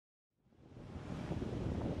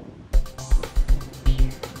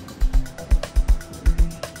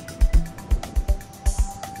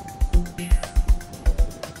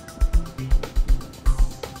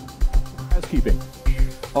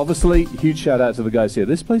obviously, huge shout out to the guys here.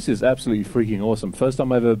 This place is absolutely freaking awesome. First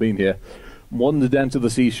time I've ever been here. Wandered down to the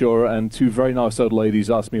seashore, and two very nice old ladies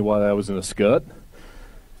asked me why I was in a skirt.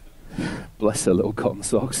 Bless their little cotton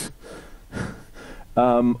socks.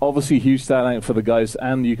 Obviously, huge shout out for the guys,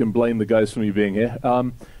 and you can blame the guys for me being here.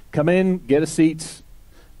 Come in, get a seat.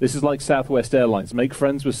 This is like Southwest Airlines. Make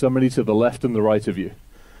friends with somebody to the left and the right of you.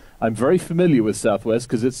 I'm very familiar with Southwest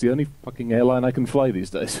because it's the only fucking airline I can fly these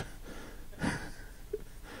days.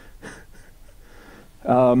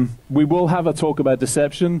 We will have a talk about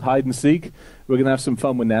deception, hide and seek. We're going to have some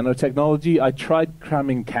fun with nanotechnology. I tried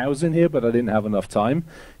cramming cows in here, but I didn't have enough time.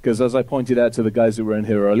 Because as I pointed out to the guys that were in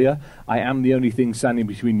here earlier, I am the only thing standing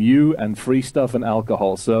between you and free stuff and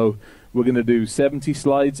alcohol. So we're going to do 70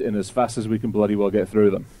 slides in as fast as we can bloody well get through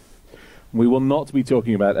them. We will not be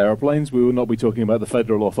talking about airplanes. We will not be talking about the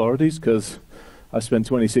federal authorities, because I spent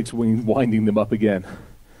 26 winding them up again.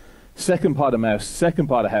 Second part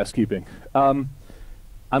of housekeeping.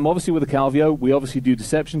 I'm obviously with the Calvio. We obviously do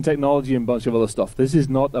deception technology and a bunch of other stuff. This is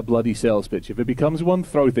not a bloody sales pitch. If it becomes one,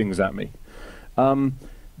 throw things at me.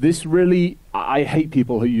 This really, I hate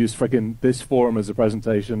people who use frickin' this forum as a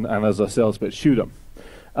presentation and as a sales pitch. Shoot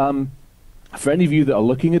them. For any of you that are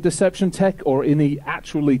looking at deception tech or any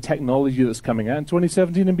actually technology that's coming out in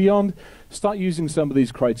 2017 and beyond, start using some of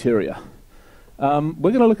these criteria. We're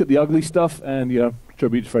going to look at the ugly stuff and,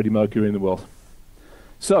 tribute to Freddie Mercury in the world.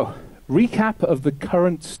 So, recap of the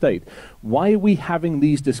current state. Why are we having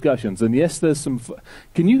these discussions? And yes, there's some...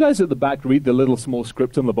 Can you guys at the back read the little small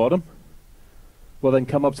script on the bottom? Well, then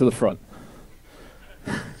come up to the front.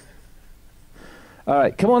 All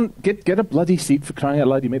right, come on, get a bloody seat for crying out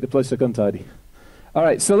loud. You make the place look untidy. All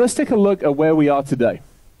right, so let's take a look at where we are today.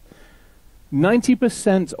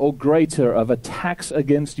 90% or greater of attacks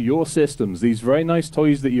against your systems, these very nice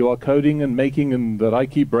toys that you are coding and making and that I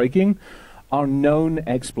keep breaking, are known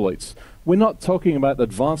exploits. We're not talking about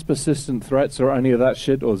advanced persistent threats or any of that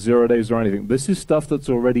shit or 0 days or anything. This is stuff that's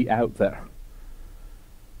already out there.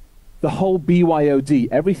 The whole BYOD,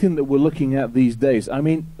 everything that we're looking at these days, I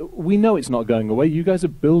mean, we know it's not going away. You guys are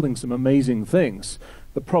building some amazing things.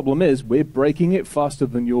 The problem is we're breaking it faster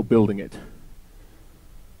than you're building it.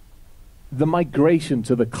 The migration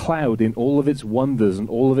to the cloud in all of its wonders and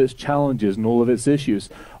all of its challenges and all of its issues,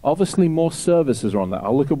 obviously more services are on that.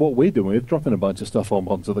 I'll look at what we're doing. We're dropping a bunch of stuff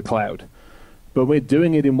onto the cloud. But we're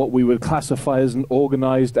doing it in what we would classify as an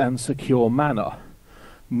organized and secure manner.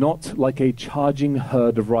 Not like a charging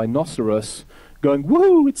herd of rhinoceros going,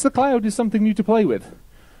 woohoo, it's the cloud, it's something new to play with.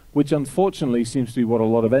 Which unfortunately seems to be what a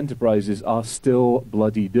lot of enterprises are still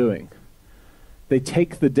bloody doing. They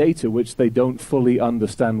take the data, which they don't fully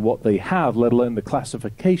understand what they have, let alone the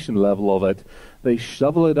classification level of it. They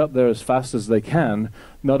shovel it up there as fast as they can,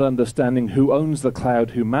 not understanding who owns the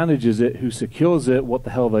cloud, who manages it, who secures it, what the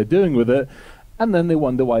hell they're doing with it, and then they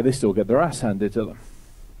wonder why they still get their ass handed to them.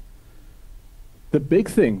 The big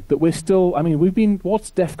thing that we're still, I mean, we've been,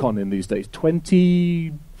 what's DEF CON in these days?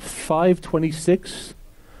 25, 26?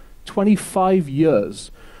 25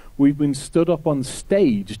 years. We've been stood up on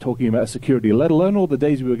stage talking about security, let alone all the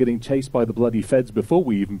days we were getting chased by the bloody feds before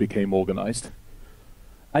we even became organized.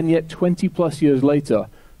 And yet 20 plus years later,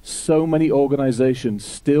 so many organizations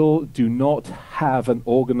still do not have an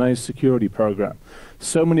organized security program.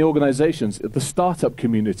 So many organizations, the startup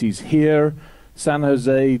communities here, San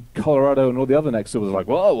Jose, Colorado, and all the other next to us was like,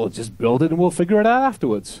 well, we'll just build it and we'll figure it out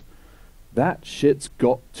afterwards. That shit's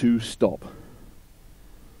got to stop.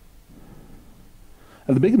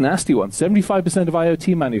 And the big nasty one, 75% of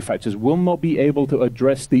IoT manufacturers will not be able to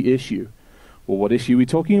address the issue. Well, what issue are we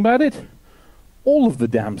talking about it? All of the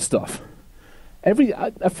damn stuff.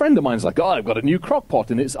 A friend of mine's like, oh, I've got a new crock pot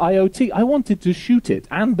and it's IoT. I wanted to shoot it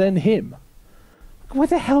and then him. Why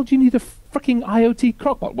the hell do you need a freaking IoT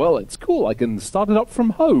crockpot? Well, it's cool. I can start it up from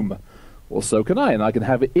home. Well, so can I. And I can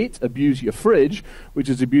have it abuse your fridge, which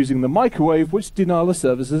is abusing the microwave, which denial of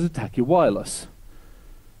services attack your wireless.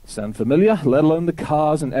 Sound familiar? Let alone the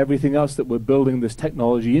cars and everything else that we're building this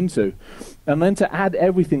technology into. And then to add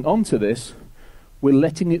everything onto this, we're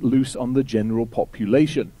letting it loose on the general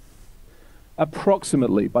population.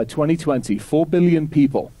 Approximately, by 2020, 4 billion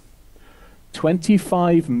people.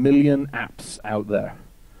 25 million apps out there.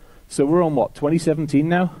 So we're on what, 2017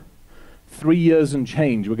 now? 3 years and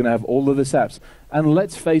change, we're going to have all of this apps. And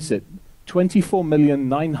let's face it,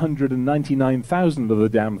 24,999,000 of the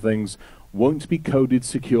damn things won't be coded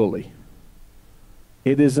securely.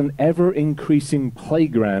 It is an ever-increasing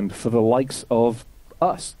playground for the likes of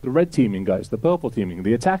us, the red teaming guys, the purple teaming,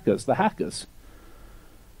 the attackers, the hackers.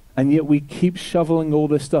 And yet we keep shoveling all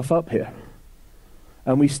this stuff up here.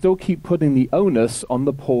 And we still keep putting the onus on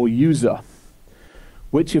the poor user.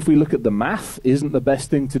 which, if we look at the math, isn't the best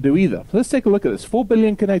thing to do either. Let's take a look at this. 4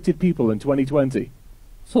 billion connected people in 2020.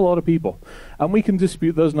 It's a lot of people. And we can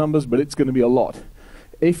dispute those numbers, but it's going to be a lot.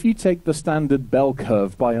 If you take the standard bell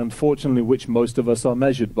curve by, unfortunately, which most of us are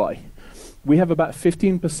measured by, we have about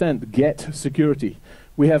 15% get security.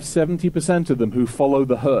 We have 70% of them who follow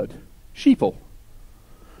the herd. Sheeple.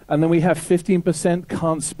 And then we have 15%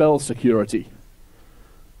 can't spell security.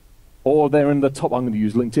 Or they're in the top, I'm going to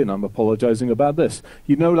use LinkedIn, I'm apologizing about this.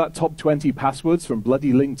 You know that top 20 passwords from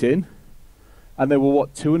bloody LinkedIn? And there were,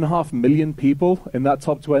 what, 2.5 million people in that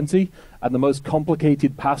top 20? And the most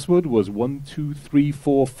complicated password was 1, 2, 3,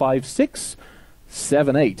 4, 5, 6,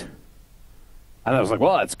 7, 8. And I was like,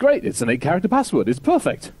 well, that's great. It's an 8-character password. It's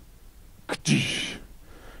perfect.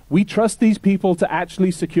 We trust these people to actually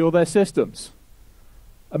secure their systems.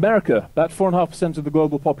 America, about 4.5% of the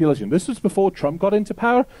global population. This was before Trump got into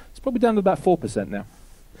power. It's probably down to about 4% now.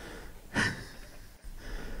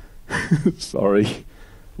 Sorry.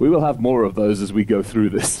 We will have more of those as we go through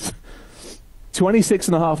this.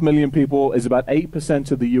 26.5 million people is about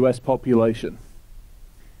 8% of the US population.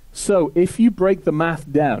 So if you break the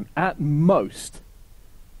math down, at most,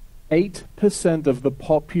 8% of the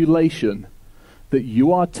population that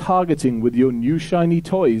you are targeting with your new shiny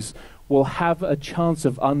toys will have a chance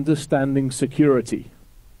of understanding security.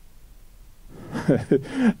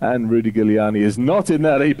 And Rudy Giuliani is not in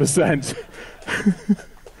that 8%.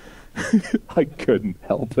 I couldn't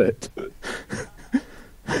help it.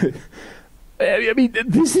 I mean,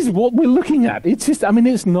 this is what we're looking at. It's just, I mean,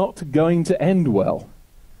 it's not going to end well.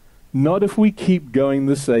 Not if we keep going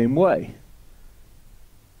the same way.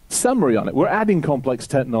 Summary on it. We're adding complex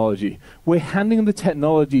technology. We're handing the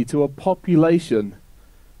technology to a population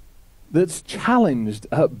that's challenged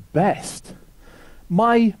at best.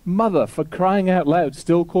 My mother, for crying out loud,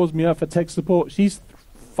 still calls me up for tech support. She's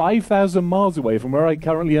 5,000 miles away from where I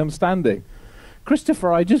currently am standing.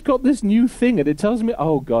 Christopher, I just got this new thing and it tells me,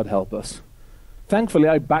 oh, God help us. Thankfully,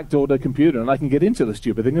 I backdoored a computer and I can get into the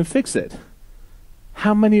stupid thing and fix it.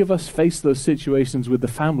 How many of us face those situations with the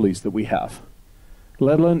families that we have?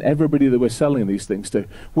 Let alone everybody that we're selling these things to.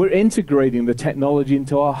 We're integrating the technology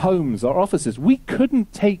into our homes, our offices. We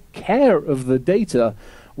couldn't take care of the data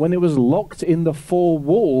when it was locked in the four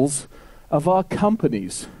walls of our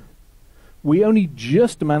companies. We only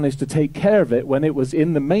just managed to take care of it when it was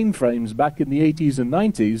in the mainframes back in the 80s and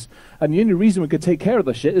 90s, and the only reason we could take care of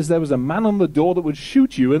the shit is there was a man on the door that would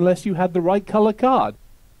shoot you unless you had the right color card.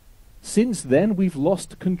 Since then, we've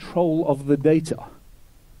lost control of the data,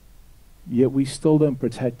 yet we still don't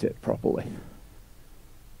protect it properly.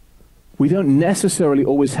 We don't necessarily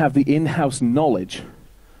always have the in-house knowledge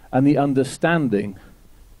and the understanding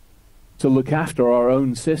to look after our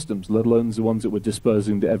own systems, let alone the ones that we're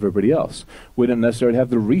dispersing to everybody else. We don't necessarily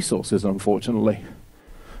have the resources, unfortunately.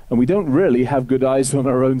 And we don't really have good eyes on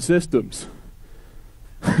our own systems.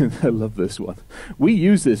 I love this one. We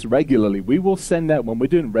use this regularly. We will send out, when we're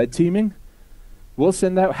doing red teaming, we'll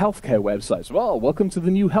send out healthcare websites. Well, welcome to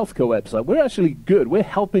the new healthcare website. We're actually good. We're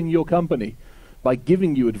helping your company by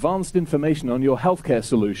giving you advanced information on your healthcare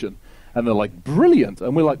solution. And they're like, brilliant.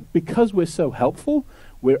 And we're like, because we're so helpful,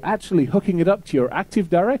 we're actually hooking it up to your Active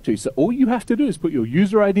Directory. So all you have to do is put your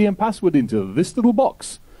user ID and password into this little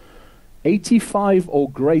box. 85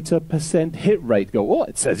 or greater % hit rate. Go, oh,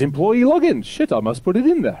 it says employee login. Shit, I must put it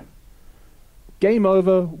in there. Game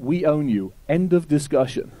over. We own you. End of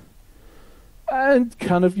discussion. And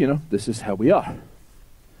kind of, you know, this is how we are.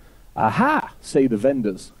 Aha, say the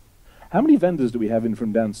vendors. How many vendors do we have in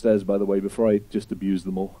from downstairs, by the way, before I just abuse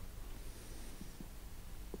them all?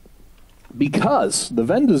 Because the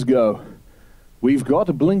vendors go, we've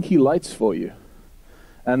got blinky lights for you,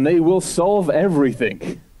 and they will solve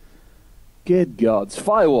everything. Good gods.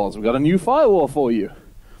 Firewalls. We've got a new firewall for you.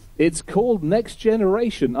 It's called Next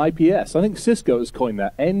Generation IPS. I think Cisco has coined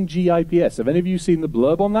that, NGIPS. Have any of you seen the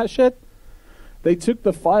blurb on that shit? They took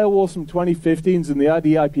the firewalls from 2015s and the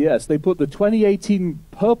IDIPS. They put the 2018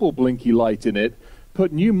 purple blinky light in it,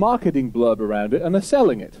 put new marketing blurb around it, and are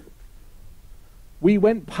selling it. We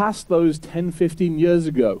went past those 10, 15 years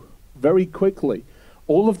ago very quickly.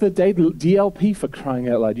 All of the data, DLP, for crying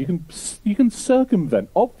out loud, you can circumvent,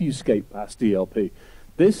 obfuscate past DLP.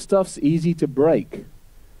 This stuff's easy to break.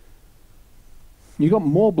 You got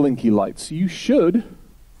more blinky lights. You should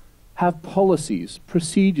have policies,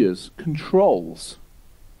 procedures, controls.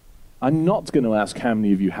 I'm not going to ask how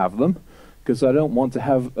many of you have them, because I don't want to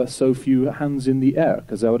have so few hands in the air,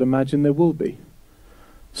 because I would imagine there will be.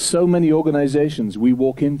 So many organizations we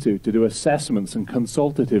walk into to do assessments and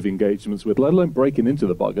consultative engagements with, let alone breaking into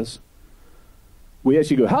the buggers. We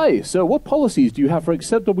actually go, hi, so what policies do you have for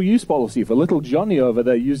acceptable use policy for little Johnny over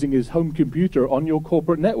there using his home computer on your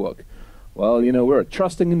corporate network? Well, you know, we're a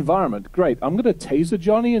trusting environment. Great, I'm going to taser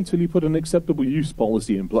Johnny until you put an acceptable use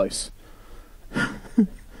policy in place.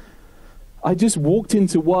 I just walked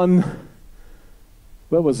into one,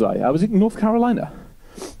 where was I? I was in North Carolina.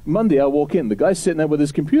 Monday, I walk in, the guy's sitting there with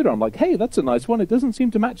his computer. I'm like, hey, that's a nice one. It doesn't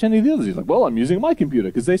seem to match any of the others. He's like, well, I'm using my computer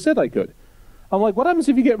because they said I could. I'm like, what happens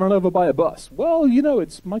if you get run over by a bus? Well, you know,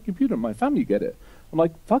 it's my computer. My family get it. I'm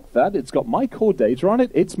like, fuck that. It's got my core data on it.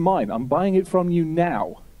 It's mine. I'm buying it from you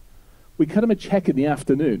now. We cut him a check in the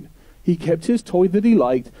afternoon. He kept his toy that he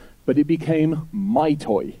liked, but it became my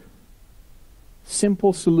toy.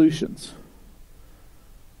 Simple solutions.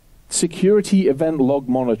 Security event log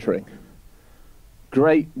monitoring.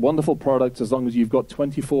 Great, wonderful product as long as you've got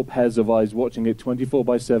 24 pairs of eyes watching it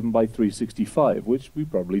 24/7 by 365, which we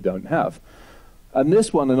probably don't have. And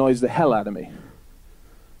this one annoys the hell out of me.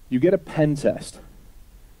 You get a pen test.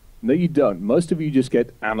 No, you don't. Most of you just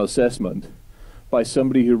get an assessment by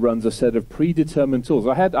somebody who runs a set of predetermined tools.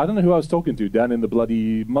 I don't know who I was talking to down in the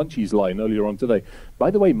bloody Munchies line earlier on today.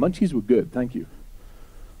 By the way, Munchies were good, thank you.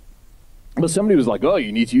 But somebody was like, oh,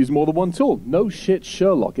 you need to use more than one tool. No shit,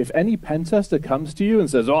 Sherlock. If any pen tester comes to you and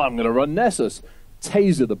says, oh, I'm going to run Nessus,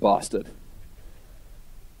 taser the bastard.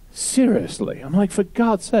 Seriously. I'm like, for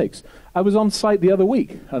God's sakes. I was on site the other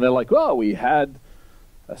week, and they're like, oh, we had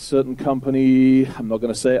a certain company. I'm not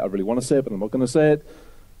going to say it. I really want to say it, but I'm not going to say it.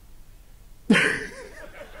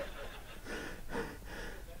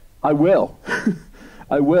 I will.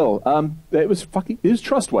 I will. It was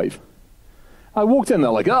Trustwave. I walked in,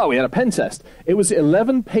 they're like, oh, we had a pen test. It was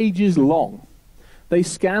 11 pages long. They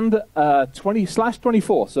scanned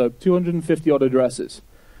 20/24, so 250 odd addresses.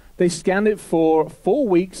 They scanned it for 4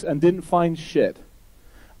 weeks and didn't find shit.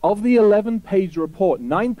 Of the 11-page report,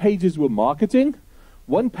 9 pages were marketing,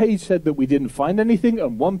 1 page said that we didn't find anything,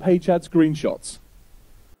 and 1 page had screenshots.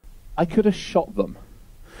 I could have shot them.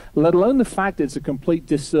 Let alone the fact it's a complete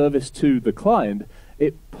disservice to the client,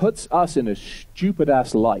 it puts us in a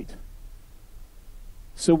stupid-ass light.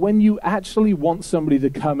 So when you actually want somebody to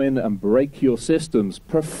come in and break your systems,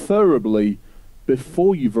 preferably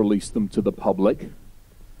before you've released them to the public,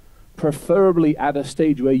 preferably at a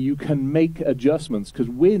stage where you can make adjustments, because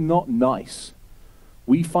we're not nice.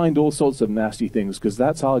 We find all sorts of nasty things because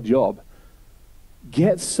that's our job.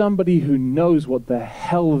 Get somebody who knows what the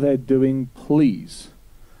hell they're doing, please.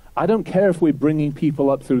 I don't care if we're bringing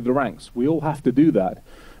people up through the ranks. We all have to do that.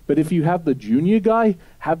 But if you have the junior guy,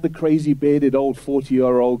 have the crazy bearded old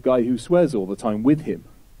 40-year-old guy who swears all the time with him.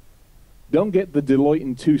 Don't get the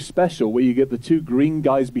Deloitte & 2 special where you get the 2 green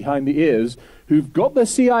guys behind the ears who've got the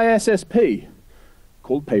CISSP,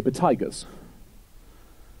 called paper tigers.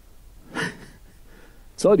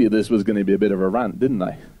 Told you this was going to be a bit of a rant, didn't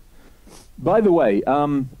I? By the way,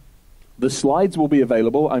 the slides will be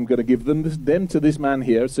available. I'm going to give them to this man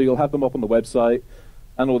here, so you'll have them up on the website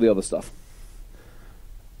and all the other stuff.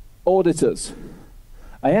 Auditors.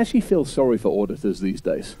 I actually feel sorry for auditors these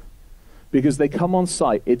days because they come on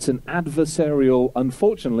site. It's an adversarial,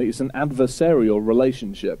 unfortunately, it's an adversarial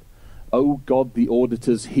relationship. Oh God, the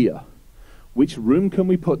auditor's here. Which room can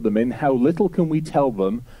we put them in? How little can we tell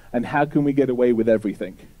them? And how can we get away with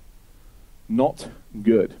everything? Not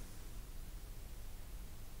good.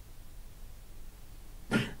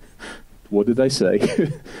 What did I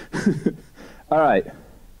say? All right.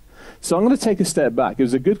 So I'm going to take a step back. It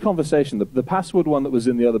was a good conversation. The password one that was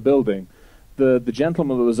in the other building, the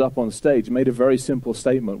gentleman that was up on stage made a very simple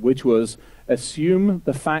statement, which was, assume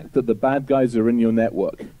the fact that the bad guys are in your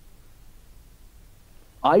network.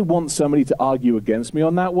 I want somebody to argue against me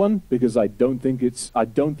on that one because I don't think it's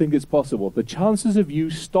possible. The chances of you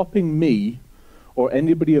stopping me or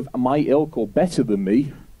anybody of my ilk or better than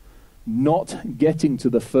me not getting to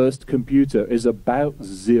the first computer is about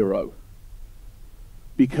 0.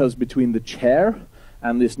 Because between the chair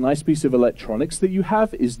and this nice piece of electronics that you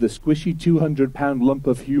have is the squishy 200-pound lump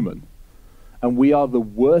of human. And we are the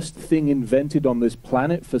worst thing invented on this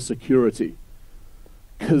planet for security.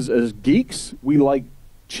 Because as geeks, we like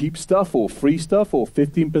cheap stuff or free stuff or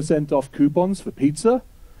 15% off coupons for pizza.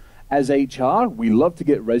 As HR, we love to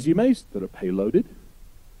get resumes that are payloaded.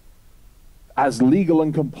 As legal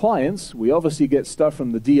and compliance, we obviously get stuff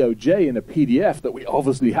from the DOJ in a PDF that we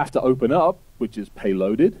obviously have to open up, which is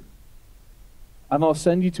payloaded. And I'll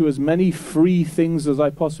send you to as many free things as I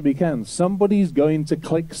possibly can. Somebody's going to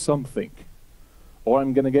click something, or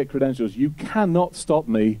I'm going to get credentials. You cannot stop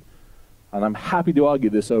me, and I'm happy to argue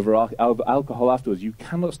this over alcohol afterwards. You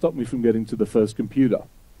cannot stop me from getting to the first computer.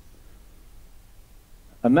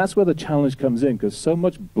 And that's where the challenge comes in, because so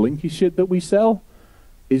much blinky shit that we sell,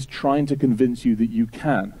 is trying to convince you that you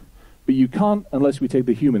can. But you can't unless we take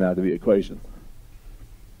the human out of the equation.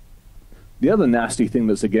 The other nasty thing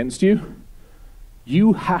that's against you,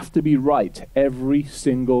 you have to be right every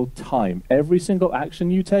single time. Every single action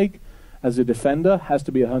you take as a defender has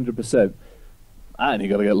to be 100%. And you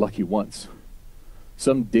got to get lucky once.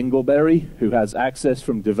 Some dingleberry who has access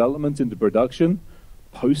from development into production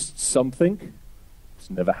posts something, it's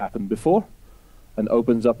never happened before, and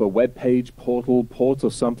opens up a web page, portal, port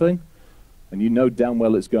or something, and you know damn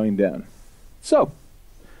well it's going down. So,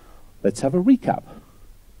 let's have a recap.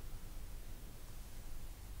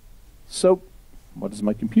 So, what does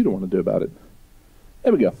my computer want to do about it?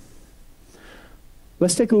 There we go.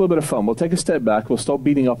 Let's take a little bit of fun. We'll take a step back, we'll stop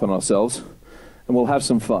beating up on ourselves, and we'll have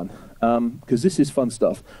some fun. Because this is fun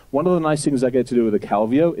stuff. One of the nice things I get to do with the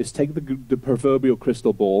Calvio is take the proverbial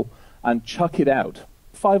crystal ball and chuck it out,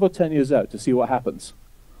 5 or 10 years out, to see what happens.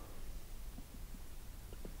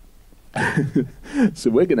 So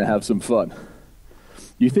we're going to have some fun.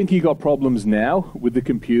 You think you got problems now with the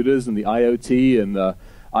computers and the IoT and the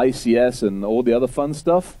ICS and all the other fun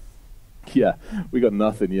stuff? Yeah, we got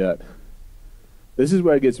nothing yet. This is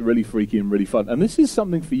where it gets really freaky and really fun. And this is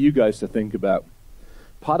something for you guys to think about.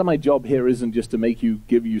 Part of my job here isn't just to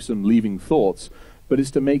give you some leaving thoughts, but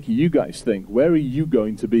it's to make you guys think, where are you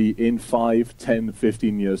going to be in 5, 10,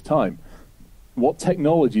 15 years' time? What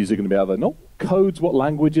technologies are going to be out there? Not codes, what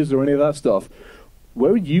languages, or any of that stuff.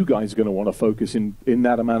 Where are you guys going to want to focus in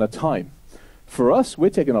that amount of time? For us,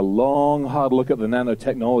 we're taking a long, hard look at the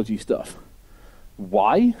nanotechnology stuff.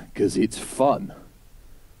 Why? Because it's fun.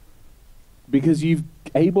 Because you're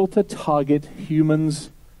able to target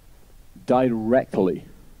humans directly.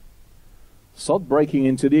 Stop breaking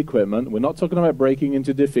into the equipment. We're not talking about breaking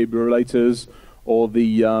into defibrillators or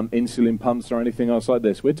the insulin pumps or anything else like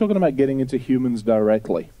this. We're talking about getting into humans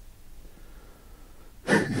directly.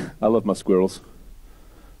 I love my squirrels.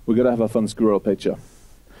 We're going to have a fun squirrel picture.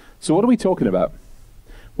 So what are we talking about?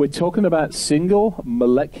 We're talking about single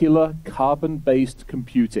molecular carbon-based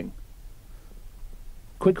computing.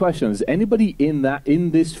 Quick question, is anybody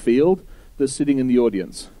in this field that's sitting in the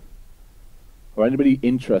audience? Or anybody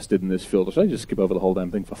interested in this field? Or should I just skip over the whole damn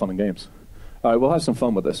thing for fun and games? All right, we'll have some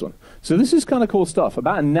fun with this one. So this is kind of cool stuff,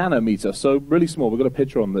 about a nanometer, so really small. We've got a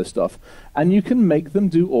picture on this stuff. And you can make them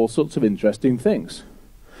do all sorts of interesting things.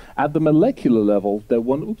 At the molecular level, they're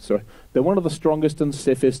one of the strongest and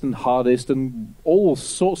stiffest and hardest and all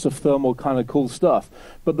sorts of thermal kind of cool stuff.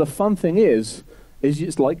 But the fun thing is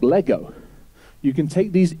it's like Lego. You can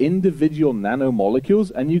take these individual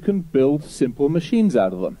nanomolecules and you can build simple machines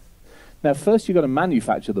out of them. Now, first you've got to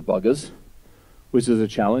manufacture the buggers, which is a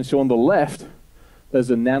challenge. So on the left,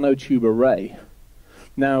 there's a nanotube array.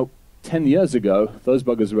 Now, 10 years ago, those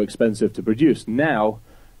buggers were expensive to produce. Now,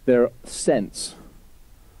 they're cents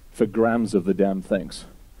for grams of the damn things.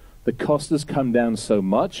 The cost has come down so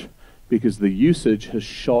much because the usage has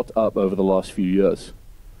shot up over the last few years.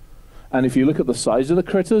 And if you look at the size of the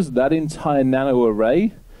critters, that entire nano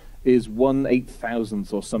array is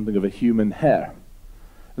 1/8,000th or something of a human hair.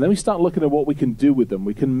 And then we start looking at what we can do with them.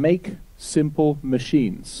 We can make simple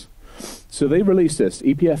machines. So they released this.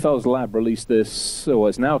 EPFL's lab released this, so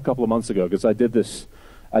it's now a couple of months ago, because I did this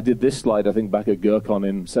slide, I think, back at GERCON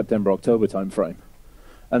in September, October timeframe.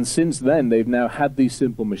 And since then, they've now had these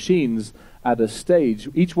simple machines at a stage.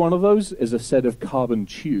 Each one of those is a set of carbon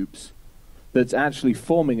tubes that's actually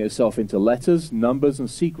forming itself into letters, numbers, and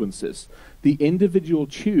sequences. The individual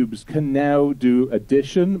tubes can now do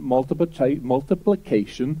addition,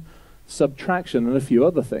 multiplication, subtraction, and a few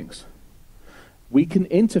other things. We can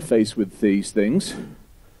interface with these things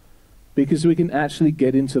because we can actually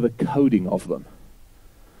get into the coding of them.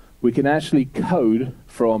 We can actually code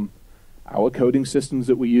from our coding systems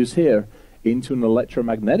that we use here into an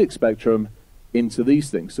electromagnetic spectrum into these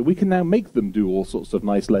things. So we can now make them do all sorts of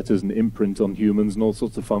nice letters and imprint on humans and all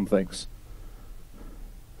sorts of fun things.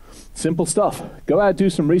 Simple stuff. Go out, do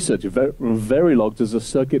some research. Verilog does a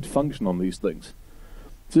circuit function on these things.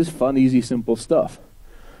 This is fun, easy, simple stuff.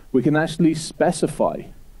 We can actually specify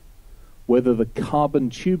whether the carbon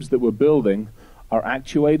tubes that we're building are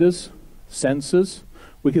actuators, sensors.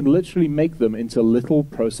 We can literally make them into little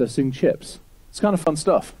processing chips. It's kind of fun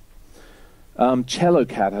stuff.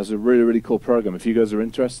 CelloCAD has a really, really cool program. If you guys are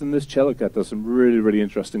interested in this, CelloCAD does some really, really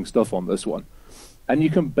interesting stuff on this one. And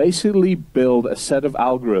you can basically build a set of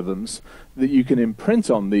algorithms that you can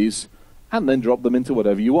imprint on these and then drop them into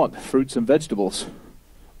whatever you want, fruits and vegetables.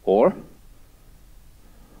 Or,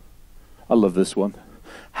 I love this one.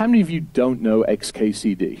 How many of you don't know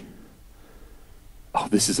XKCD? Oh,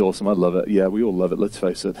 this is awesome. I love it. Yeah, we all love it. Let's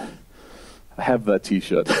face it. I have that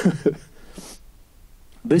t-shirt.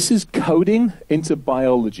 This is coding into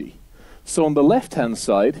biology. So on the left-hand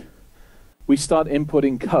side, we start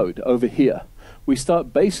inputting code over here. We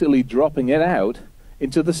start basically dropping it out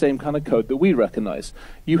into the same kind of code that we recognize.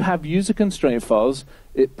 You have user constraint files,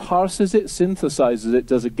 it parses it, synthesizes it,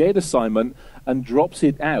 does a gate assignment, and drops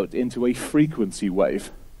it out into a frequency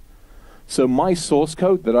wave. So my source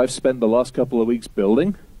code that I've spent the last couple of weeks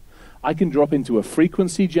building, I can drop into a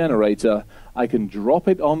frequency generator, I can drop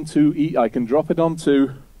it onto,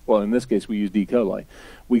 well, in this case we use E. coli.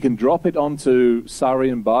 We can drop it onto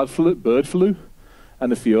saurian bird flu,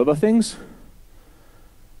 and a few other things.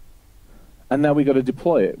 And now we've got to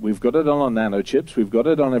deploy it. We've got it on our nano chips, we've got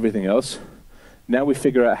it on everything else. Now we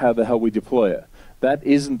figure out how the hell we deploy it. That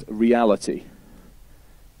isn't reality.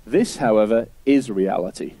 This, however, is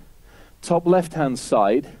reality. Top left-hand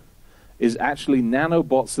side is actually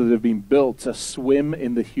nanobots that have been built to swim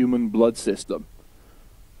in the human blood system.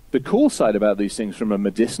 The cool side about these things from a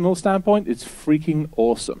medicinal standpoint, it's freaking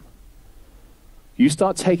awesome. You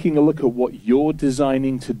start taking a look at what you're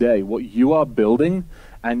designing today, what you are building,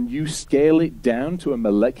 and you scale it down to a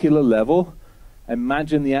molecular level,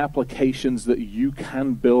 imagine the applications that you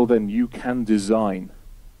can build and you can design.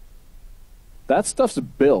 That stuff's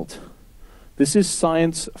built. This is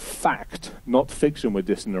science fact, not fiction we're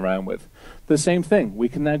dissing around with. The same thing, we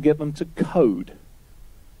can now get them to code.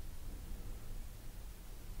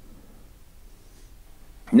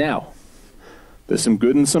 Now, there's some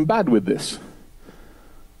good and some bad with this.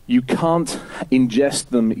 You can't ingest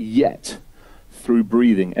them yet through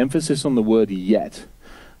breathing. Emphasis on the word yet.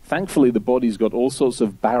 Thankfully, the body's got all sorts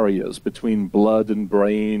of barriers between blood and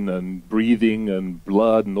brain and breathing and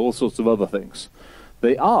blood and all sorts of other things.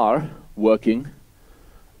 They are working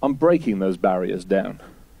on breaking those barriers down.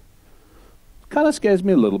 Kind of scares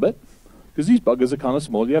me a little bit, because these buggers are kind of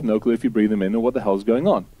small. You have no clue if you breathe them in or what the hell's going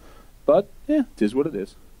on. But, yeah, it is what it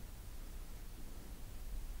is.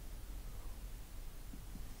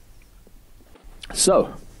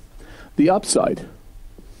 So, the upside,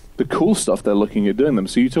 the cool stuff they're looking at doing them.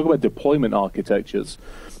 So you talk about deployment architectures.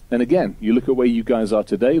 And again, you look at where you guys are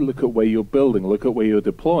today, look at where you're building, look at where you're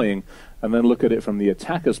deploying, and then look at it from the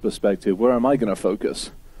attacker's perspective. Where am I going to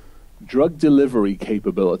focus? Drug delivery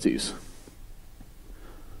capabilities.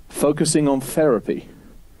 Focusing on therapy.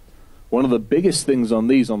 One of the biggest things on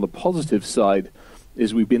these, on the positive side,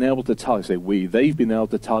 is we've been able to target, they've been able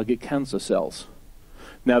to target cancer cells.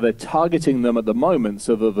 Now they're targeting them at the moment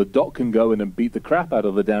so that the doc can go in and beat the crap out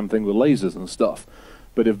of the damn thing with lasers and stuff.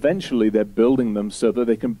 But eventually they're building them so that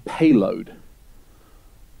they can payload.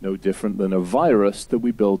 No different than a virus that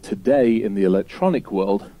we build today in the electronic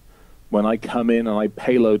world. When I come in and I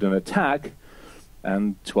payload an attack,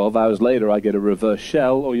 and 12 hours later I get a reverse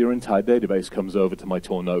shell, or your entire database comes over to my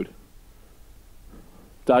Tor node.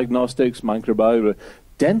 Diagnostics, microbiology,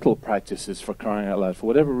 dental practices, for crying out loud. For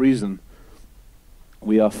whatever reason,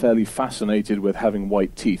 we are fairly fascinated with having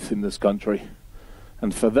white teeth in this country.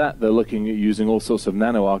 And for that, they're looking at using all sorts of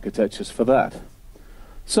nano architectures for that.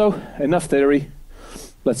 So, enough theory.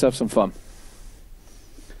 Let's have some fun.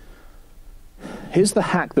 Here's the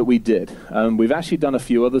hack that we did. We've actually done a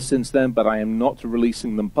few others since then, but I am not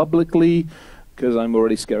releasing them publicly because I'm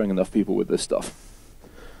already scaring enough people with this stuff.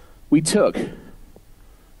 We took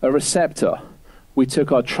a receptor. We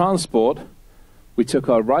took our transport. We took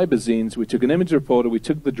our ribosines. We took an image reporter. We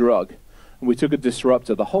took the drug. And we took a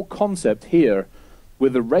disruptor. The whole concept here,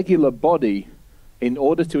 with a regular body, in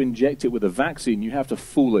order to inject it with a vaccine, you have to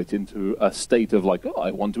fool it into a state of like, oh,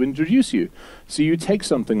 I want to introduce you. So you take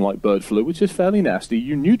something like bird flu, which is fairly nasty,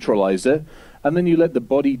 you neutralize it, and then you let the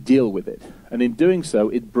body deal with it. And in doing so,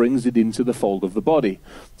 it brings it into the fold of the body.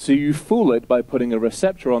 So you fool it by putting a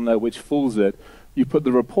receptor on there which fools it. You put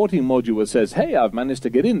the reporting module that says, hey, I've managed to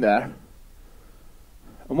get in there.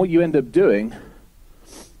 And what you end up doing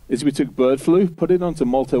is we took bird flu, put it onto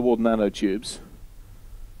multi-walled nanotubes.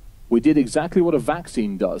 We did exactly what a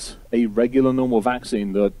vaccine does, a regular normal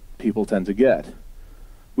vaccine that people tend to get.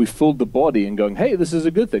 We fooled the body and going, hey, this is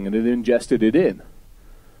a good thing, and it ingested it in.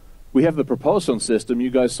 We have the propulsion system. You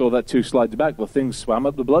guys saw that 2 slides back. The thing swam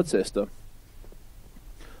up the blood system.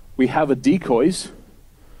 We have a decoys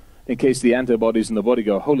in case the antibodies in the body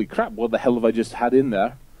go, holy crap, what the hell have I just had in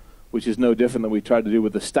there? Which is no different than we try to do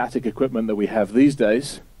with the static equipment that we have these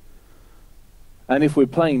days. And if we're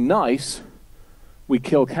playing nice, we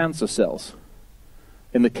kill cancer cells.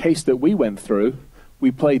 In the case that we went through, we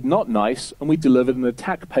played not nice, and we delivered an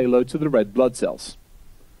attack payload to the red blood cells.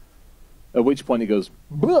 At which point he goes,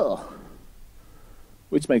 blah,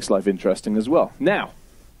 which makes life interesting as well. Now,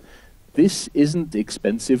 this isn't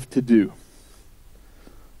expensive to do.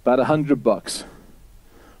 About $100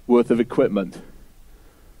 worth of equipment.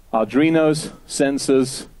 Arduinos,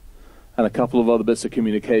 sensors, and a couple of other bits of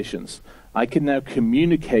communications. I can now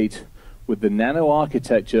communicate with the nano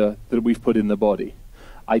architecture that we've put in the body.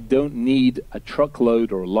 I don't need a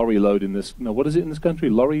truckload or a lorry load in this. No, what is it in this country?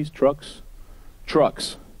 Lorries, trucks?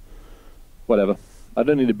 Trucks. Whatever. I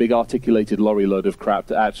don't need a big articulated lorry load of crap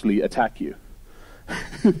to actually attack you.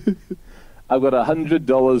 I've got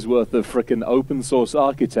 $100 worth of frickin' open source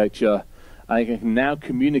architecture. I can now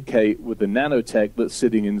communicate with the nanotech that's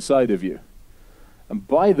sitting inside of you. And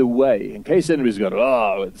by the way, in case anybody's going,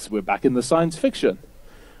 oh, we're back in the science fiction,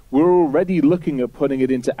 we're already looking at putting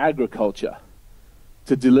it into agriculture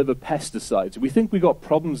to deliver pesticides. We think we got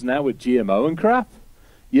problems now with GMO and crap?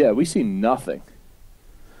 Yeah, we see nothing.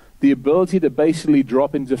 The ability to basically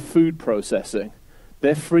drop into food processing.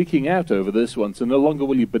 They're freaking out over this one, so no longer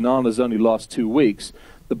will your bananas only last 2 weeks.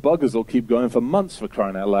 The buggers will keep going for months, for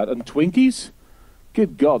crying out loud. And Twinkies?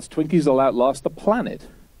 Good gods, Twinkies will outlast the planet.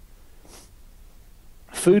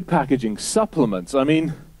 Food packaging, supplements. I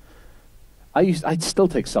mean, I'd still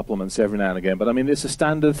take supplements every now and again, but I mean, it's a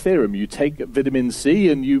standard theorem. You take vitamin C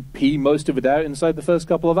and you pee most of it out inside the first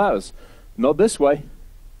couple of hours. Not this way.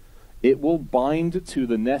 It will bind to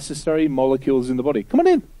the necessary molecules in the body. Come on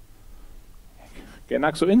in. Get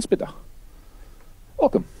an inspector.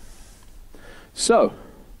 Welcome. So,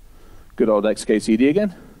 good old XKCD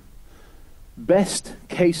again. Best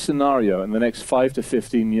case scenario in the next 5 to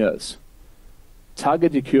 15 years.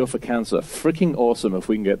 Targeted cure for cancer. Freaking awesome if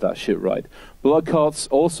we can get that shit right. Blood clots,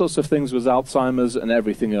 all sorts of things with Alzheimer's and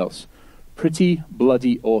everything else. Pretty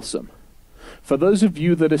bloody awesome. For those of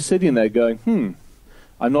you that are sitting there going,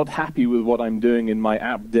 I'm not happy with what I'm doing in my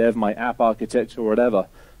app dev, my app architecture, or whatever,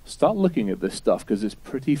 start looking at this stuff because it's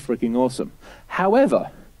pretty freaking awesome.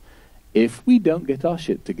 However, if we don't get our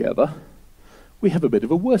shit together, we have a bit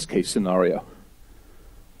of a worst case scenario.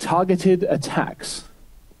 Targeted attacks.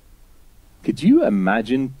 Could you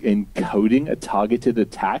imagine encoding a targeted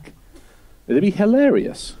attack? It'd be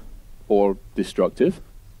hilarious or destructive.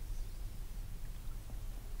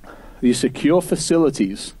 The secure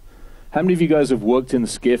facilities. How many of you guys have worked in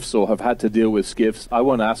SCIFs or have had to deal with SCIFs? I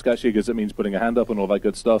won't ask, actually, because it means putting a hand up and all that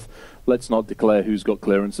good stuff. Let's not declare who's got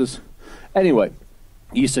clearances. Anyway,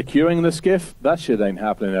 you securing the SCIF? That shit ain't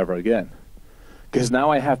happening ever again. Because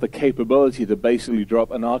now I have the capability to basically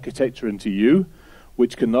drop an architecture into you,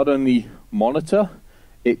 which can not only monitor,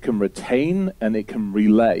 it can retain, and it can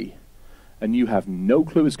relay. And you have no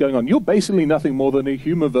clue what's going on. You're basically nothing more than a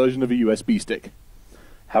human version of a USB stick.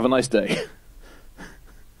 Have a nice day.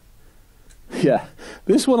 Yeah,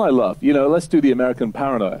 this one I love. You know, let's do the American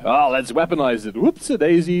paranoia. Oh, let's weaponize it.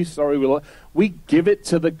 Whoops-a-daisy. Sorry, we give it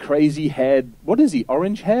to the crazy head. What is he,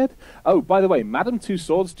 orange head? Oh, by the way, Madame Two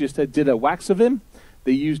Swords just did a wax of him.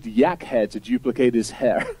 They used yak hair to duplicate his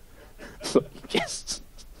hair. So, yes.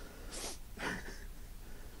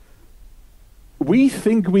 We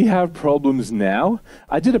think we have problems now.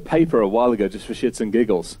 I did a paper a while ago just for shits and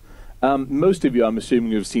giggles. Most of you, I'm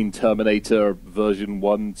assuming, have seen Terminator version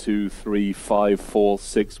 1, 2, 3, 5, 4,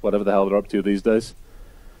 6, whatever the hell they're up to these days.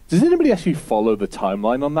 Does anybody actually follow the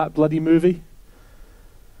timeline on that bloody movie?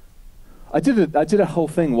 I did a whole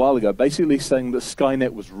thing a while ago basically saying that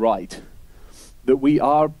Skynet was right, that we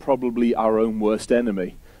are probably our own worst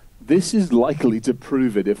enemy. This is likely to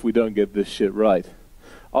prove it if we don't get this shit right.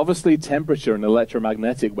 Obviously, temperature and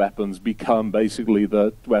electromagnetic weapons become basically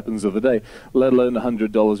the weapons of the day, let alone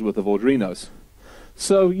 $100 worth of Arduinos.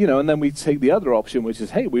 So, you know, and then we take the other option, which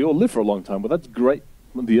is, hey, we all live for a long time. Well, that's great.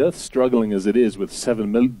 The Earth's struggling as it is with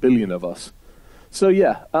 7 billion of us. So,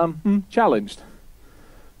 yeah, challenged.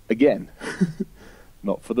 Again.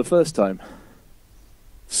 Not for the first time.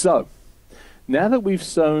 So, now that we've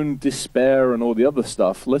sown despair and all the other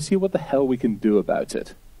stuff, let's see what the hell we can do about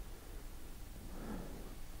it.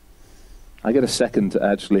 I get a second to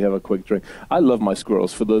actually have a quick drink. I love my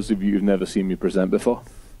squirrels, for those of you who've never seen me present before.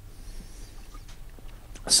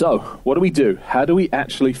 So, what do? How do we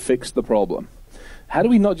actually fix the problem? How do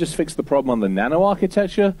we not just fix the problem on the nano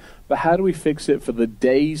architecture, but how do we fix it for the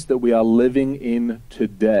days that we are living in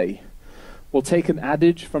today? We'll take an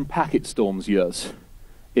adage from Packet Storm's years.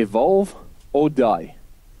 Evolve or die.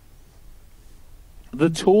 The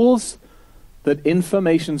tools that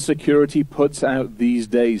information security puts out these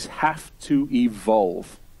days have to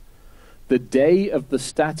evolve. The day of the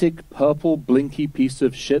static purple blinky piece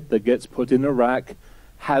of shit that gets put in a rack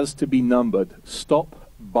has to be numbered.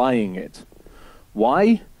 Stop buying it.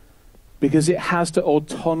 Why? Because it has to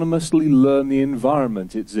autonomously learn the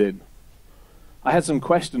environment it's in. I had some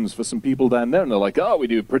questions for some people down there, and they're like, oh, we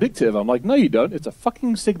do predictive. I'm like, no, you don't. It's a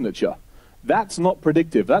fucking signature. That's not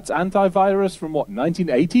predictive. That's antivirus from what,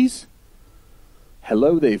 1980s?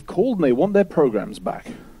 Hello, they've called and they want their programs back.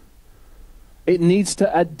 It needs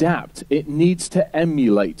to adapt. It needs to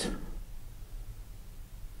emulate.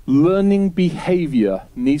 Learning behavior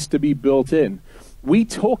needs to be built in. We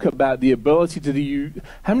talk about the ability to do...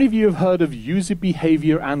 How many of you have heard of user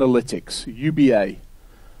behavior analytics, UBA?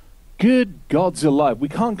 Good gods alive. We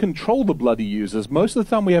can't control the bloody users. Most of the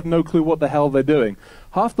time we have no clue what the hell they're doing.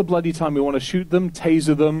 Half the bloody time we want to shoot them,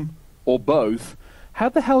 taser them, or both. How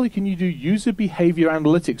the hell can you do user behavior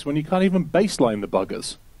analytics when you can't even baseline the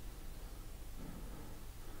buggers?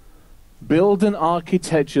 Build an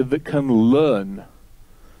architecture that can learn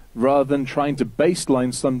rather than trying to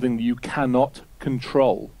baseline something you cannot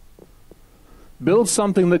control. Build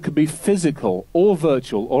something that could be physical or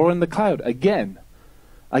virtual or in the cloud. Again,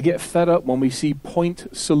 I get fed up when we see point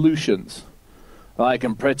solutions. I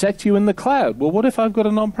can protect you in the cloud. Well, what if I've got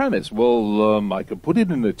an on-premise? Well, I can put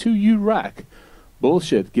it in a 2U rack.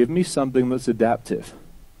 Bullshit. Give me something that's adaptive.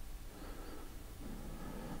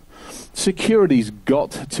 Security's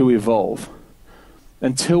got to evolve.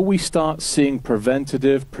 Until we start seeing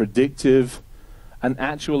preventative, predictive, and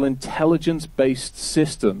actual intelligence-based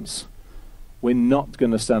systems, we're not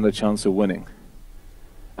going to stand a chance of winning.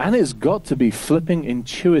 And it's got to be flipping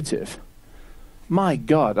intuitive. My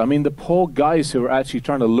God, I mean, the poor guys who are actually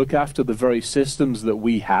trying to look after the very systems that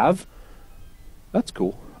we have. That's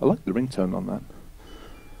cool. I like the ringtone on that.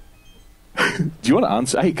 Do you want to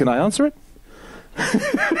answer? Hey, can I answer it?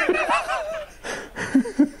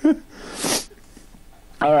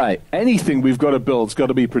 All right. Anything we've got to build's got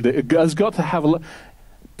to be has got to have a look.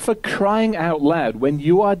 For crying out loud, when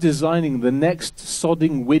you are designing the next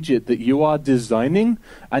sodding widget that you are designing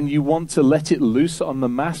and you want to let it loose on the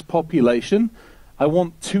mass population, I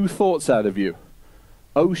want two thoughts out of you.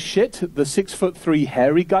 Oh shit, the 6'3"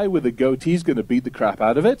 hairy guy with a goatee is going to beat the crap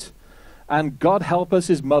out of it. And God help us,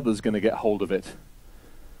 his mother's going to get hold of it.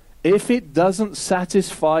 If it doesn't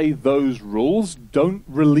satisfy those rules, don't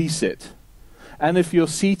release it. And if your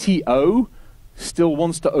CTO still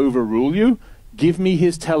wants to overrule you, give me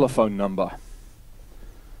his telephone number.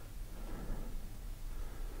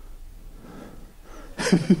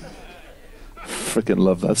 Frickin'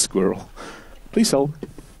 love that squirrel. Please hold.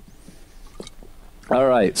 All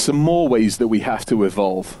right, some more ways that we have to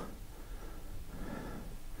evolve.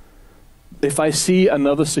 If I see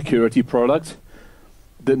another security product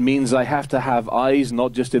that means I have to have eyes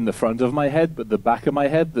not just in the front of my head, but the back of my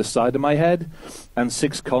head, the side of my head, and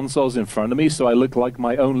 6 consoles in front of me so I look like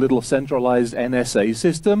my own little centralized NSA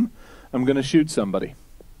system, I'm going to shoot somebody.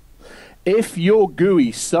 If your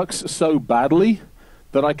GUI sucks so badly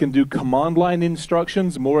that I can do command line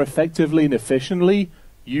instructions more effectively and efficiently,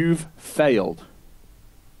 you've failed.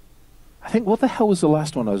 I think, what the hell was the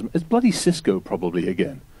last one I was... It's bloody Cisco probably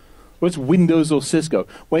again. Or it's Windows or Cisco.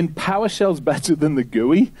 When PowerShell's better than the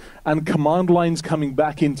GUI and command lines coming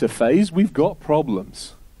back into phase, we've got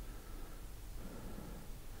problems.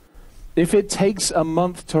 If it takes a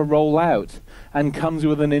month to roll out and comes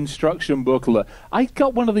with an instruction booklet, I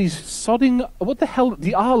got one of these sodding, what the hell,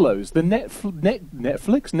 the Arlos, the Netflix,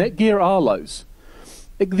 Netgear Arlos.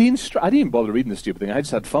 I didn't even bother reading the stupid thing, I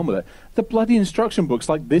just had fun with it. The bloody instruction book's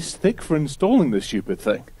like this thick for installing this stupid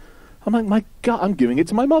thing. I'm like, my God, I'm giving it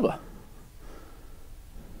to my mother.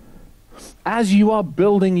 As you are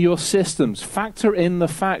building your systems, factor in the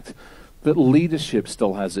fact that leadership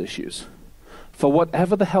still has issues. For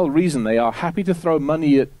whatever the hell reason, they are happy to throw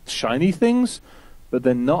money at shiny things, but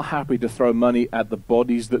they're not happy to throw money at the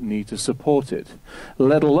bodies that need to support it.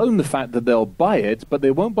 Let alone the fact that they'll buy it, but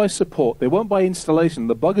they won't buy support, they won't buy installation,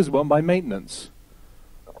 the buggers won't buy maintenance.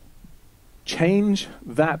 Change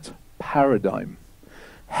that paradigm.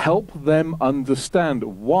 Help them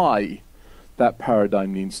understand why that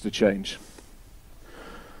paradigm needs to change.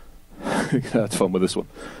 That's fun with this one.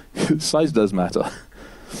 Size does matter.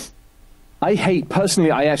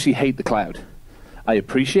 Personally, I actually hate the cloud. I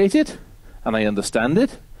appreciate it, and I understand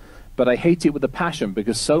it, but I hate it with a passion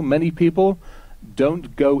because so many people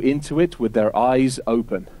don't go into it with their eyes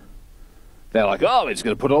open. They're like, oh, it's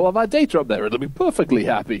going to put all of our data up there. It'll be perfectly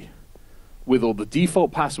happy with all the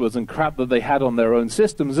default passwords and crap that they had on their own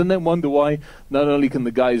systems, and then wonder why not only can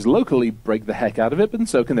the guys locally break the heck out of it, but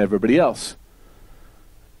so can everybody else.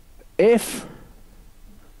 If,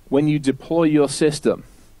 when you deploy your system,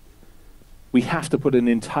 we have to put an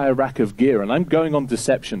entire rack of gear, and I'm going on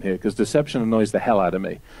deception here, because deception annoys the hell out of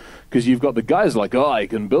me. Because you've got the guys like, oh, I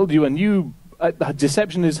can build you a new...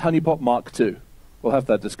 deception is Honeypot Mark II. We'll have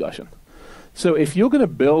that discussion. So if you're going to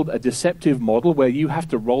build a deceptive model where you have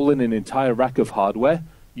to roll in an entire rack of hardware,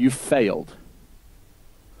 you've failed.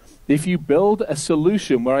 If you build a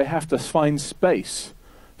solution where I have to find space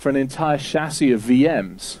for an entire chassis of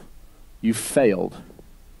VMs, you've failed.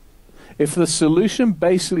 If the solution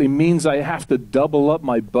basically means I have to double up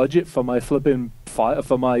my budget for my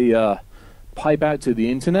pipe out to the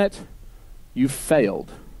internet, you've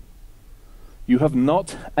failed. You have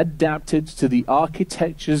not adapted to the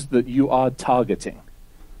architectures that you are targeting.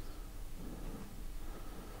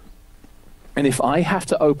 And if I have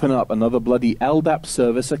to open up another bloody LDAP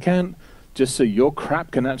service account just so your crap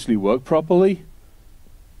can actually work properly,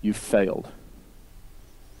 you've failed.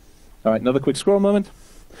 All right, another quick scroll moment.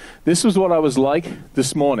 This was what I was like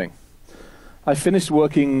this morning. I finished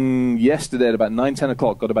working yesterday at about 9, 10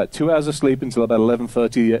 o'clock, got about 2 hours of sleep until about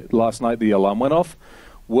 11:30 last night. The alarm went off.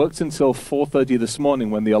 Worked until 4:30 this morning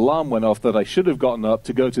when the alarm went off that I should have gotten up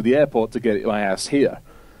to go to the airport to get my ass here.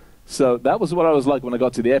 So that was what I was like when I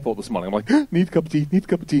got to the airport this morning. I'm like, need a cup of tea, need a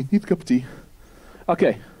cup of tea, need a cup of tea.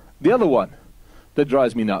 Okay, the other one that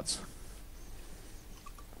drives me nuts.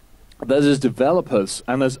 There's as developers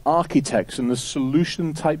and as architects and as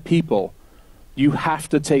solution type people, you have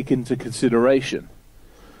to take into consideration.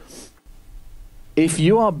 If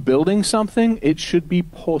you are building something, it should be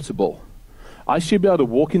portable. I should be able to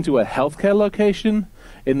walk into a healthcare location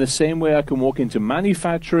in the same way I can walk into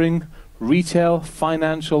manufacturing, retail,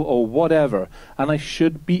 financial, or whatever, and I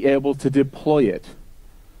should be able to deploy it.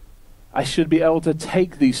 I should be able to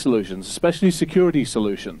take these solutions, especially security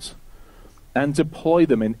solutions, and deploy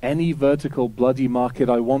them in any vertical bloody market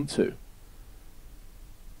I want to.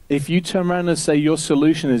 If you turn around and say your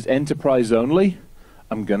solution is enterprise only,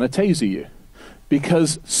 I'm going to taser you.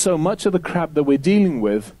 Because so much of the crap that we're dealing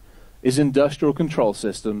with is industrial control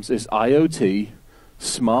systems, is IoT,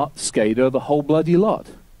 smart, SCADA, the whole bloody lot.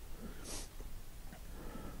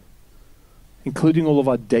 Including all of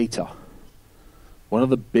our data. One of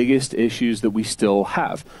the biggest issues that we still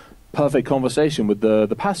have. Perfect conversation with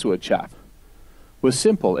the password chap. Was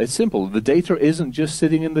simple. It's simple. The data isn't just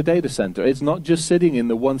sitting in the data center. It's not just sitting in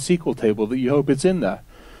the one SQL table that you hope it's in there.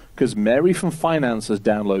 Because Mary from finance has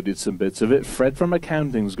downloaded some bits of it. Fred from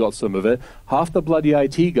accounting's got some of it. Half the bloody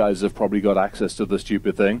IT guys have probably got access to the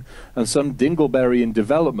stupid thing. And some dingleberry in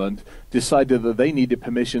development decided that they needed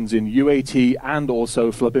permissions in UAT and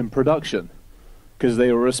also flipping production. Because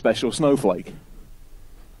they were a special snowflake.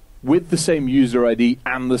 With the same user ID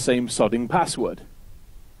and the same sodding password.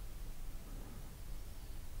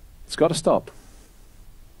 It's got to stop.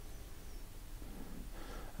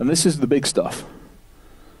 And this is the big stuff.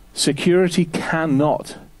 Security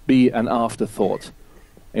cannot be an afterthought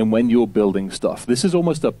in when you're building stuff. This is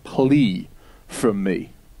almost a plea from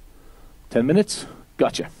me. 10 minutes?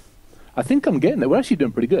 Gotcha. I think I'm getting there. We're actually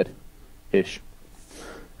doing pretty good. Ish.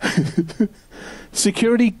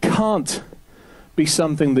 Security can't be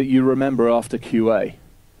something that you remember after QA.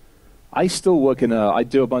 I still work I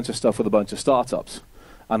do a bunch of stuff with a bunch of startups.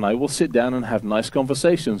 And I will sit down and have nice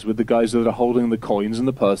conversations with the guys that are holding the coins and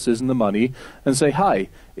the purses and the money and say, hi,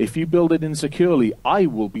 if you build it insecurely, I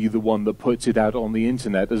will be the one that puts it out on the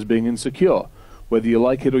internet as being insecure. Whether you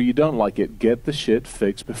like it or you don't like it, get the shit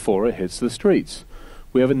fixed before it hits the streets.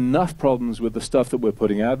 We have enough problems with the stuff that we're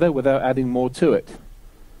putting out there without adding more to it.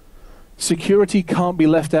 Security can't be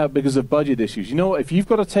left out because of budget issues. You know what? If you've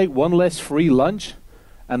got to take one less free lunch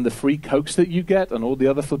and the free Cokes that you get and all the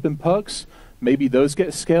other flipping perks, maybe those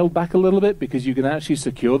get scaled back a little bit because you can actually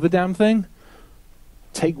secure the damn thing.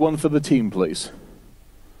 Take one for the team, please.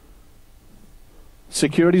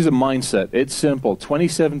 Security is a mindset. It's simple.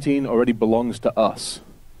 2017 already belongs to us.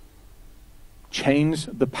 Change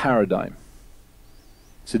the paradigm.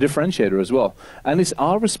 It's a differentiator as well. And it's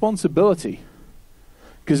our responsibility.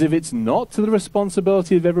 Because if it's not to the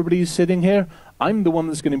responsibility of everybody who's sitting here, I'm the one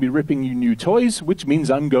that's going to be ripping you new toys, which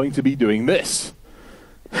means I'm going to be doing this.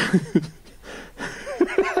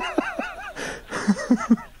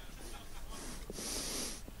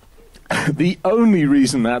 The only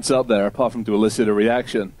reason that's up there, apart from to elicit a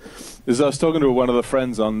reaction, is I was talking to one of the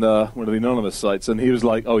friends on one of the anonymous sites, and he was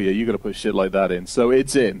like, oh yeah, you got to put shit like that in. So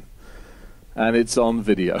it's in. And it's on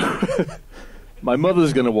video. My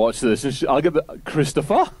mother's going to watch this, and I'll get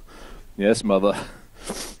Christopher? Yes, mother.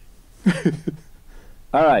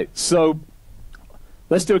 All right, so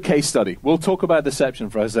let's do a case study. We'll talk about deception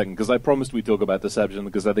for a second, because I promised we'd talk about deception,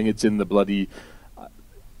 because I think it's in the bloody...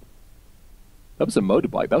 That was a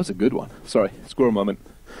motorbike. That was a good one. Sorry, squirrel moment.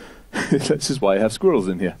 This is why I have squirrels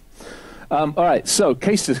in here. All right, so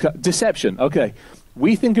deception. Okay,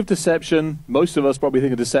 we think of deception, most of us probably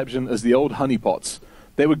think of deception as the old honeypots.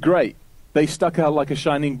 They were great. They stuck out like a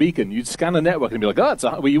shining beacon. You'd scan a network and be like, oh,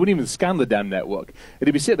 well, you wouldn't even scan the damn network.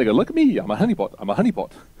 It'd be sitting there going, look at me, I'm a honeypot, I'm a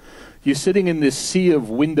honeypot. You're sitting in this sea of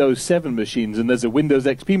Windows 7 machines, and there's a Windows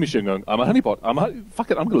XP machine going, I'm a honeypot. Fuck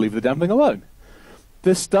it, I'm going to leave the damn thing alone.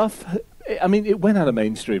 This stuff, I mean, it went out of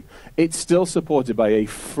mainstream. It's still supported by a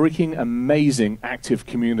freaking amazing active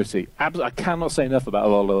community. I cannot say enough about a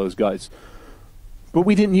lot of those guys. But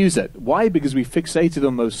we didn't use it. Why? Because we fixated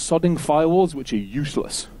on those sodding firewalls, which are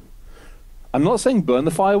useless. I'm not saying burn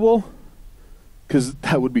the firewall, because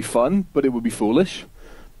that would be fun, but it would be foolish.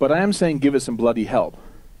 But I am saying give it some bloody help.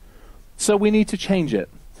 So we need to change it.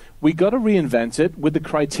 We got to reinvent it with the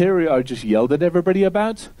criteria I just yelled at everybody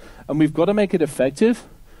about, and we've got to make it effective,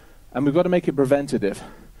 and we've got to make it preventative.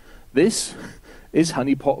 This is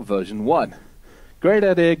Honeypot version 1. Great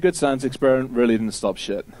idea, good science experiment, really didn't stop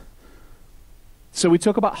shit. So we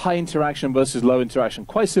talk about high interaction versus low interaction.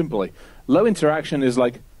 Quite simply, low interaction is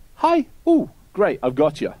like, hi, ooh, great, I've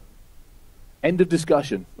got you. End of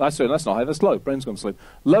discussion. That's not high, that's low. Brain's gone to sleep.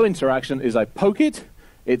 Low interaction is I poke it,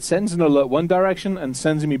 it sends an alert one direction and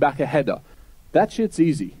sends me back a header. That shit's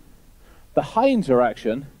easy. The high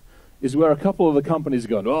interaction is where a couple of the companies are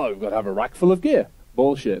going, oh, we've got to have a rack full of gear.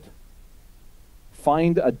 Bullshit.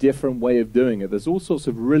 Find a different way of doing it. There's all sorts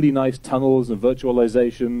of really nice tunnels and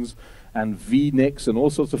virtualizations and VNICs and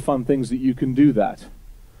all sorts of fun things that you can do that.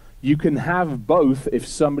 You can have both if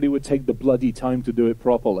somebody would take the bloody time to do it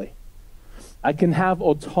properly. I can have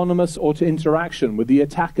autonomous auto-interaction with the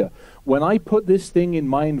attacker. When I put this thing in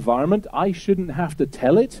my environment, I shouldn't have to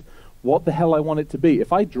tell it what the hell I want it to be.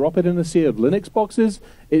 If I drop it in a sea of Linux boxes,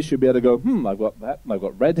 it should be able to go, I've got that, I've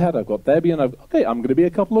got Red Hat, I've got Debian, okay, I'm going to be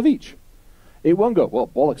a couple of each. It won't go, well,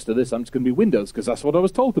 bollocks to this, I'm just going to be Windows, because that's what I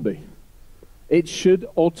was told to be. It should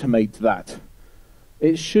automate that.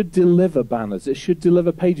 It should deliver banners. It should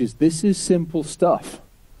deliver pages. This is simple stuff.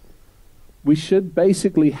 We should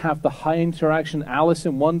basically have the high interaction Alice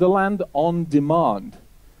in Wonderland on demand.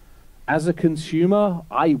 As a consumer,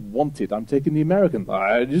 I want it. I'm taking the American.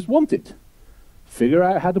 I just want it. Figure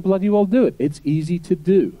out how to bloody well do it. It's easy to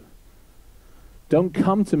do. Don't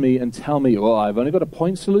come to me and tell me, well, I've only got a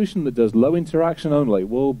point solution that does low interaction only.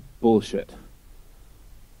 Well, bullshit.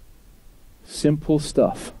 Simple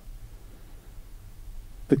stuff.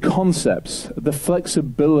 The concepts, the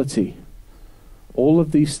flexibility, all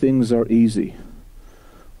of these things are easy.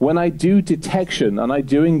 When I do detection and I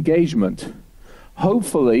do engagement,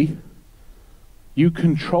 hopefully you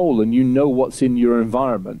control and you know what's in your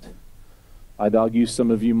environment. I'd argue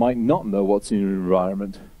some of you might not know what's in your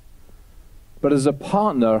environment. But as a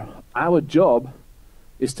partner, our job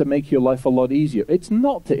is to make your life a lot easier. It's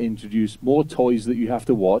not to introduce more toys that you have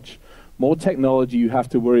to watch, more technology you have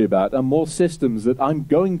to worry about, and more systems that I'm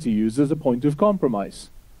going to use as a point of compromise.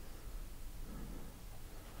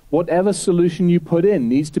 Whatever solution you put in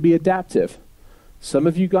needs to be adaptive. Some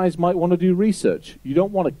of you guys might want to do research. You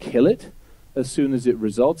don't want to kill it as soon as it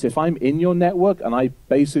results. If I'm in your network and I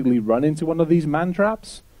basically run into one of these man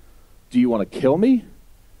traps, do you want to kill me?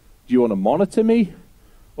 Do you want to monitor me?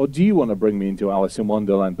 Or do you want to bring me into Alice in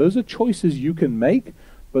Wonderland? Those are choices you can make,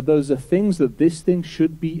 but those are things that this thing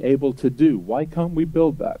should be able to do. Why can't we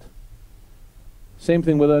build that? Same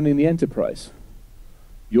thing with owning the enterprise.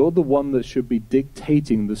 You're the one that should be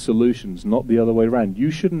dictating the solutions, not the other way around.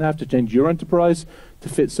 You shouldn't have to change your enterprise to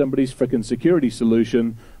fit somebody's frickin' security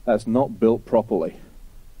solution that's not built properly.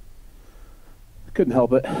 Couldn't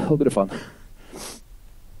help it. A little bit of fun.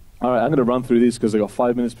 All right, I'm going to run through these because I've got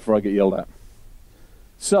 5 minutes before I get yelled at.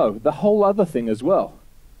 So, the whole other thing as well.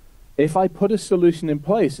 If I put a solution in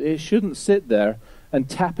place, it shouldn't sit there and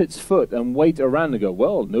tap its foot and wait around and go,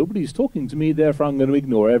 well, nobody's talking to me, therefore I'm going to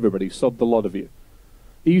ignore everybody. Sod the lot of you.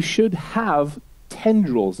 You should have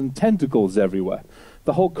tendrils and tentacles everywhere.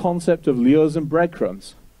 The whole concept of lures and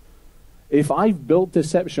breadcrumbs. If I've built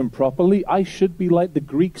deception properly, I should be like the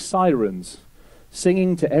Greek sirens,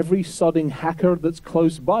 singing to every sodding hacker that's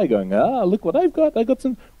close by, going, look what I've got. I got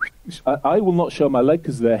some... I will not show my leg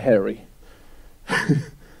because they're hairy.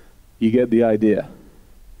 You get the idea.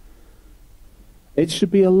 It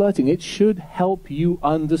should be alerting. It should help you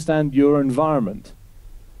understand your environment.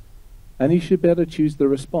 And you should be able to choose the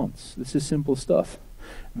response. This is simple stuff.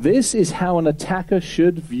 This is how an attacker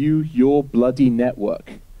should view your bloody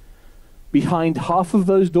network. Behind half of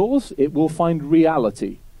those doors, it will find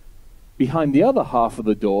reality. Behind the other half of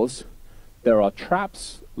the doors, there are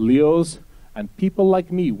traps, lures, and people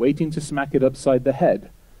like me waiting to smack it upside the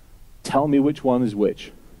head. Tell me which one is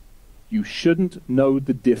which. You shouldn't know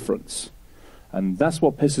the difference. And that's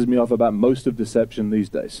what pisses me off about most of deception these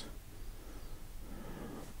days.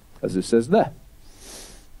 As it says there.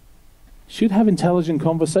 Should have intelligent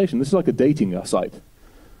conversation. This is like a dating site.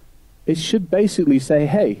 It should basically say,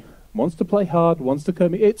 hey, wants to play hard, wants to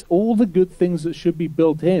come. It's all the good things that should be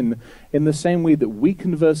built in the same way that we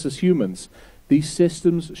converse as humans. These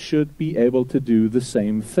systems should be able to do the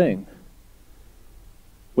same thing.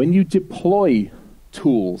 When you deploy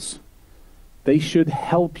tools, they should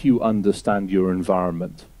help you understand your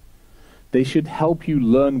environment. They should help you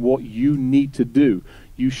learn what you need to do.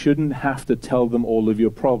 You shouldn't have to tell them all of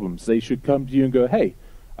your problems. They should come to you and go, hey,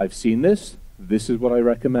 I've seen this. This is what I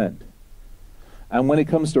recommend. And when it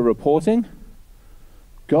comes to reporting,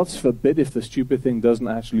 God forbid if the stupid thing doesn't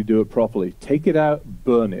actually do it properly. Take it out,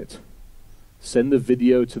 burn it. Send the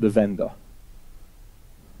video to the vendor.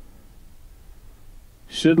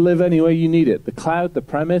 Should live anywhere you need it. The cloud, the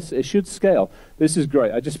premise, it should scale. This is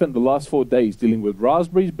great. I just spent the last 4 days dealing with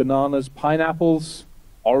raspberries, bananas, pineapples,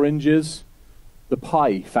 oranges, the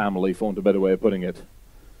pie family, for want of a better way of putting it,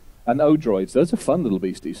 and Odroids. Those are fun little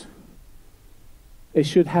beasties. It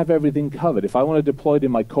should have everything covered. If I want to deploy it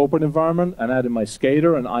in my corporate environment and add in my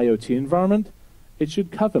SCADA and IoT environment, it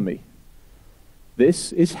should cover me.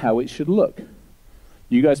 This is how it should look.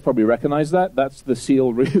 You guys probably recognize that. That's the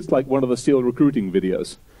SEAL, it's like one of the SEAL recruiting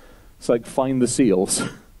videos. It's like find the SEALs.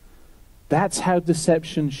 That's how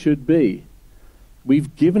deception should be.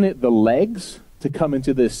 We've given it the legs to come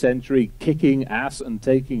into this century kicking ass and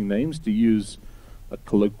taking names, to use a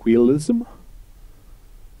colloquialism.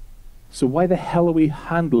 So why the hell are we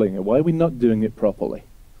handling it? Why are we not doing it properly?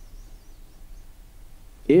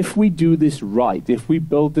 If we do this right, if we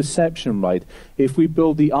build deception right, if we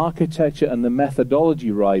build the architecture and the methodology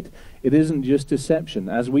right, it isn't just deception.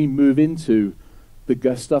 As we move into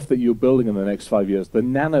the stuff that you're building in the next 5 years, the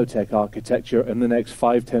nanotech architecture in the next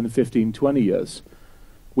 5, 10, 15, 20 years,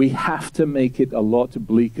 we have to make it a lot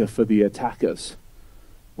bleaker for the attackers.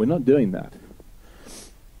 We're not doing that.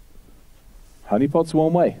 Honeypot's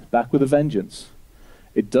one way, back with a vengeance.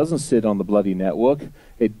 It doesn't sit on the bloody network.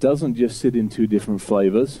 It doesn't just sit in 2 different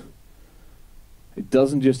flavors. It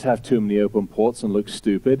doesn't just have too many open ports and look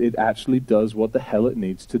stupid. It actually does what the hell it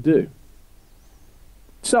needs to do.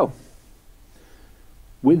 So,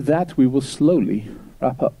 with that, we will slowly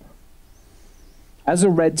wrap up. As a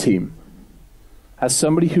red team, as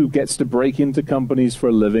somebody who gets to break into companies for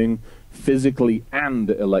a living, physically and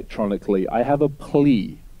electronically, I have a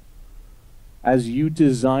plea. As you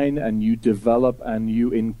design and you develop and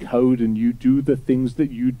you encode and you do the things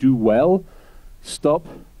that you do well, stop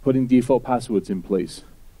putting default passwords in, please.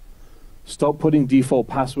 Stop putting default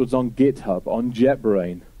passwords on GitHub, on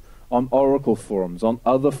JetBrain, on Oracle forums, on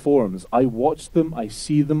other forums. I watch them, I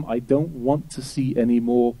see them, I don't want to see any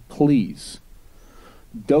more, please.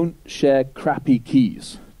 Don't share crappy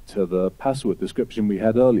keys to the password description we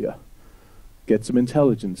had earlier. Get some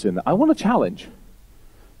intelligence in there. I want a challenge.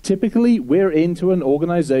 Typically, we're into an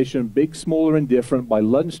organization, big, small, or indifferent, by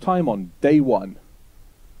lunchtime on day 1.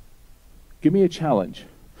 Give me a challenge.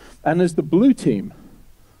 And as the blue team,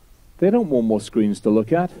 they don't want more screens to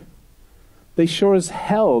look at. They sure as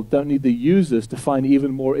hell don't need the users to find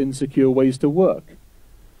even more insecure ways to work.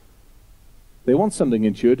 They want something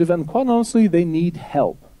intuitive, and quite honestly, they need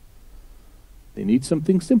help. They need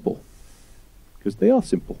something simple. Because they are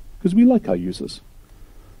simple. Because we like our users.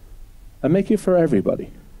 And make it for everybody.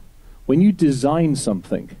 When you design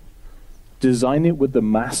something, design it with the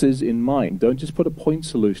masses in mind. Don't just put a point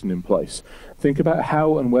solution in place. Think about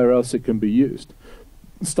how and where else it can be used.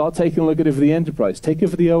 Start taking a look at it for the enterprise. Take it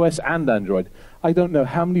for the OS and Android. I don't know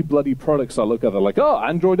how many bloody products I look at. They're like, oh,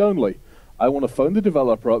 Android only. I want to phone the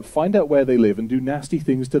developer up, find out where they live, and do nasty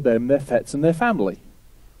things to them, their pets, and their family.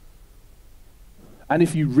 And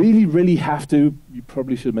if you really, really have to, you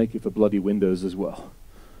probably should make it for bloody Windows as well.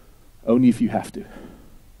 Only if you have to.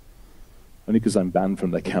 Only because I'm banned from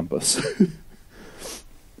their campus.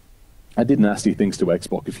 I did nasty things to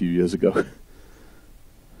Xbox a few years ago.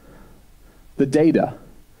 The data,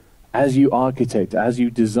 as you architect, as you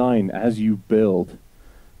design, as you build,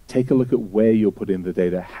 take a look at where you're putting the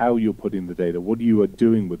data, how you're putting the data, what you are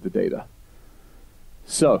doing with the data.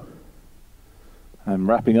 So, I'm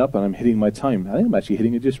wrapping up and I'm hitting my time. I think I'm actually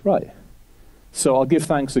hitting it just right. So I'll give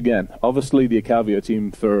thanks again. Obviously, the Acavio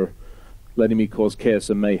team for letting me cause chaos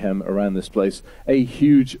and mayhem around this place. A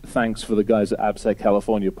huge thanks for the guys at APPSEC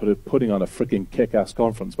California putting on a freaking kick-ass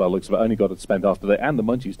conference by the looks of it. I only got it spent after today, and the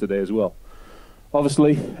munchies today as well.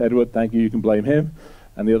 Obviously, Edward, thank you. You can blame him.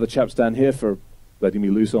 And the other chaps down here for letting me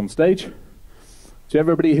loose on stage. To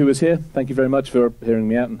everybody who was here, thank you very much for hearing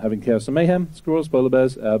me out and having chaos and mayhem. Squirrels, polar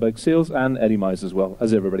bears, airbag seals, and Eddie Mize as well,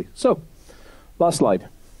 as everybody. So, last slide.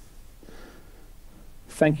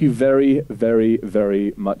 Thank you very, very,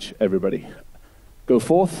 very much, everybody. Go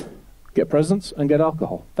forth, get presents, and get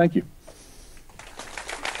alcohol. Thank you.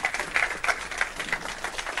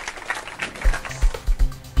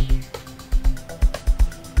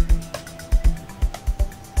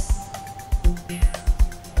 Yeah.